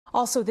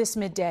Also this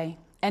midday,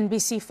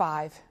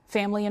 NBC5,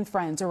 family and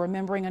friends are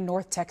remembering a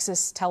North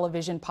Texas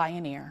television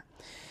pioneer.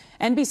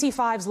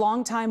 NBC5's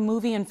longtime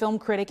movie and film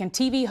critic and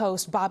TV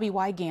host Bobbie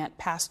Wygant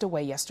passed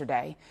away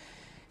yesterday.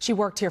 She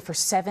worked here for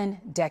 7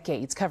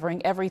 decades,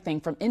 covering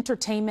everything from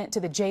entertainment to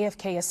the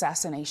JFK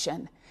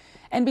assassination.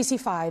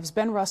 NBC5's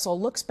Ben Russell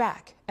looks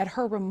back at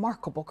her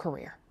remarkable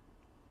career.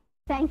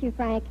 Thank you,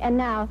 Frank. And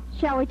now,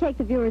 shall we take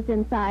the viewers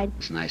inside?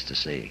 It's nice to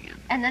see you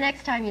again. And the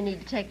next time you need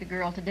to take the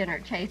girl to dinner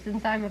at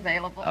Chasen's, I'm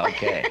available.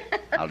 Okay,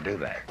 I'll do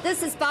that.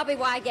 This is Bobbie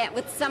Wygant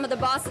with some of the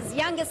boss's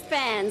youngest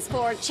fans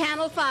for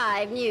Channel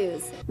 5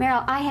 News.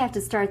 Meryl, I have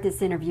to start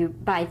this interview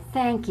by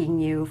thanking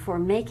you for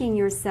making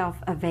yourself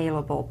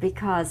available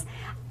because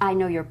I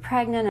know you're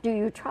pregnant. Do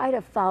you try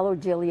to follow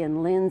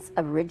Gillian Lynn's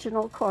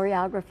original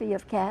choreography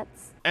of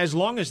Cats? As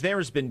long as there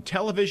has been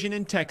television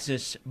in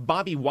Texas,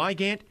 Bobbie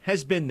Wygant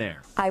has been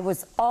there. I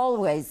was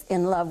always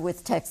in love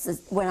with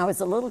Texas. When I was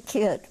a little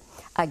kid,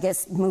 I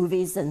guess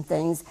movies and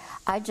things,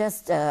 I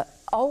just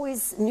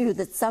always knew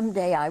that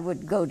someday I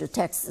would go to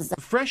Texas.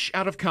 Fresh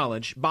out of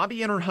college,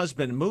 Bobbie and her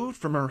husband moved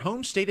from her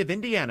home state of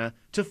Indiana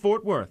to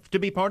Fort Worth to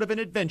be part of an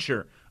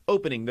adventure,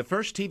 opening the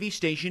first TV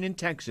station in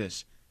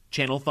Texas,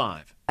 Channel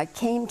 5. I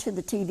came to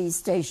the TV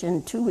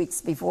station 2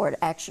 weeks before it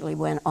actually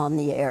went on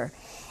the air,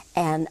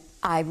 and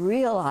I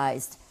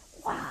realized,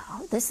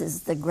 wow, this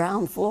is the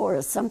ground floor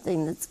of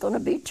something that's going to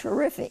be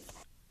terrific.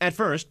 At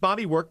first,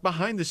 Bobbie worked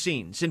behind the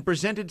scenes and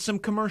presented some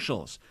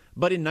commercials.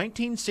 But in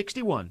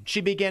 1961,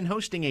 she began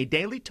hosting a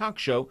daily talk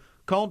show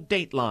called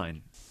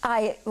Dateline.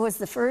 I was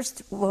the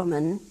first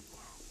woman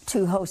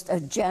to host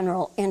a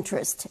general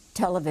interest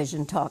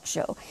television talk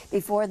show.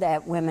 Before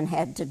that, women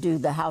had to do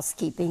the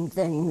housekeeping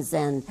things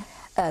and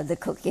the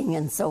cooking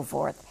and so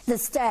forth. The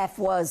staff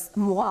was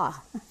moi.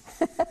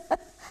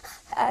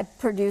 I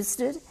produced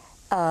it.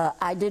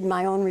 I did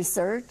my own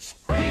research.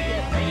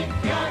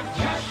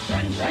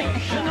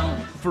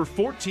 For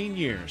 14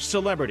 years,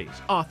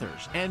 celebrities,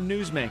 authors, and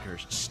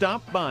newsmakers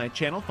stopped by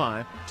Channel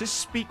 5 to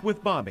speak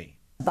with Bobbie.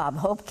 Bob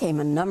Hope came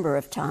a number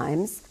of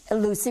times.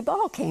 Lucy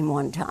Ball came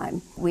one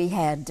time. We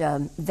had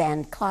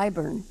Van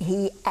Cliburn.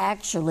 He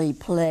actually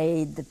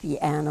played the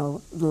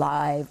piano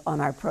live on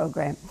our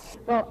program.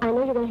 Well, I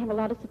know you're going to have a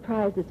lot of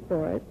surprises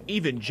for us.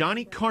 Even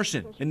Johnny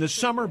Carson in the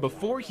summer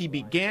before he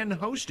began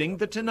hosting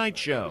The Tonight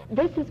Show.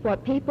 This is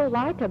what people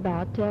like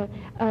about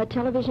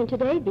television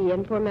today, the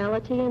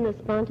informality and the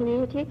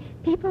spontaneity.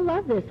 People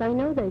love this. I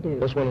know they do.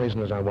 That's one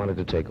reason is I wanted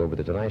to take over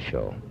The Tonight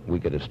Show.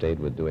 We could have stayed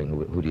with doing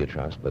Who Do You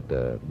Trust, but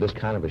this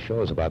kind of a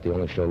show is about the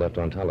only show left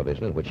on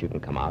television in which you can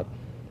come out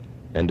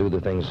and do the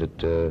things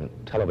that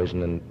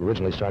television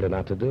originally started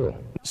out to do.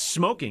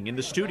 Smoking in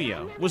the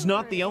studio was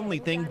not the only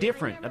thing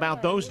different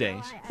about those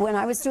days. When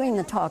I was doing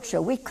the talk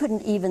show, we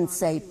couldn't even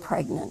say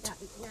pregnant.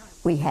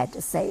 We had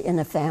to say in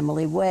a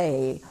family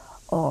way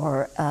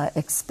or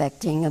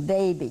expecting a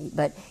baby,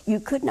 but you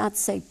could not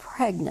say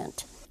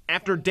pregnant.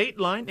 After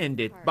Dateline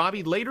ended,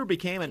 Bobbie later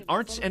became an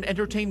arts and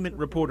entertainment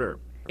reporter.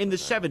 In the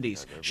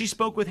 70s, she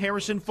spoke with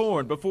Harrison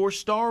Ford before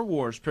Star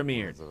Wars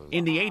premiered.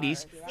 In the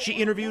 80s, she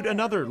interviewed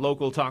another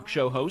local talk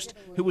show host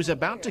who was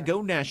about to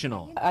go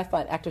national. I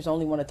find actors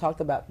only want to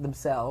talk about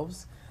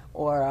themselves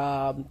or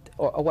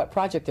what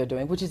project they're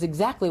doing, which is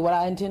exactly what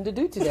I intend to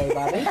do today,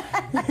 Bobbie.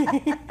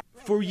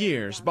 For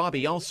years,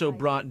 Bobbie also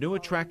brought new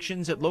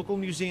attractions at local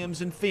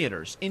museums and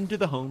theaters into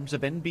the homes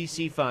of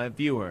NBC5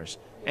 viewers.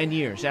 And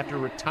years after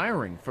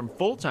retiring from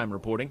full-time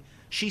reporting,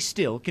 she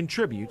still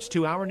contributes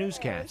to our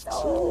newscasts.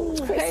 Oh,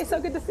 hey, so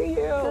good to see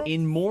you.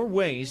 In more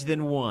ways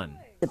than one.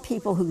 The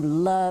people who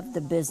love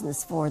the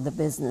business for the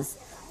business,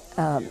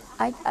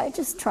 I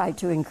just try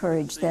to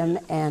encourage them,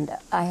 and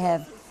I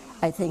have,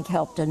 I think,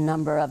 helped a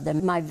number of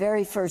them. My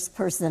very first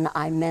person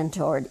I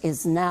mentored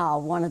is now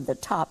one of the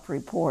top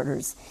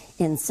reporters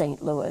in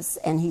St. Louis,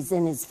 and he's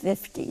in his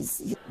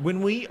 50s.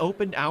 When we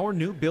opened our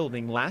new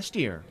building last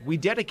year, we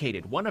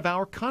dedicated one of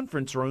our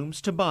conference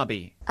rooms to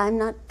Bobbie. I'm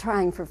not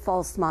trying for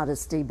false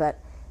modesty, but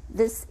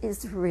this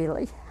is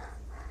really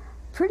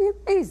pretty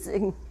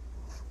amazing,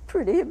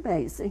 pretty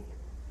amazing.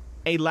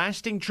 A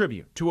lasting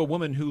tribute to a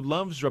woman who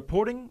loves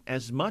reporting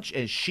as much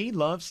as she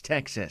loves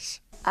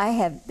Texas. I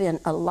have been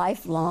a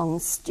lifelong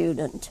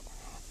student,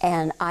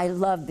 and I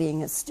love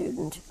being a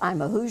student.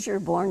 I'm a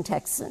Hoosier-born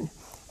Texan,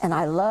 and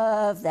I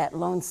love that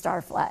Lone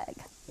Star flag.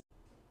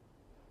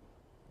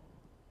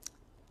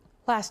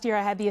 Last year,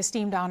 I had the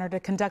esteemed honor to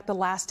conduct the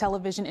last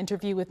television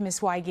interview with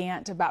Miss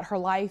Wygant about her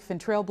life and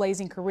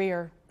trailblazing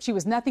career. She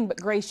was nothing but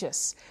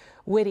gracious,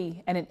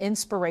 witty, and an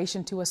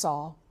inspiration to us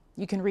all.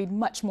 You can read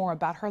much more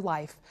about her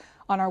life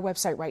on our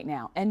website right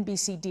now,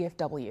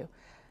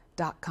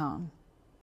 NBCDFW.com.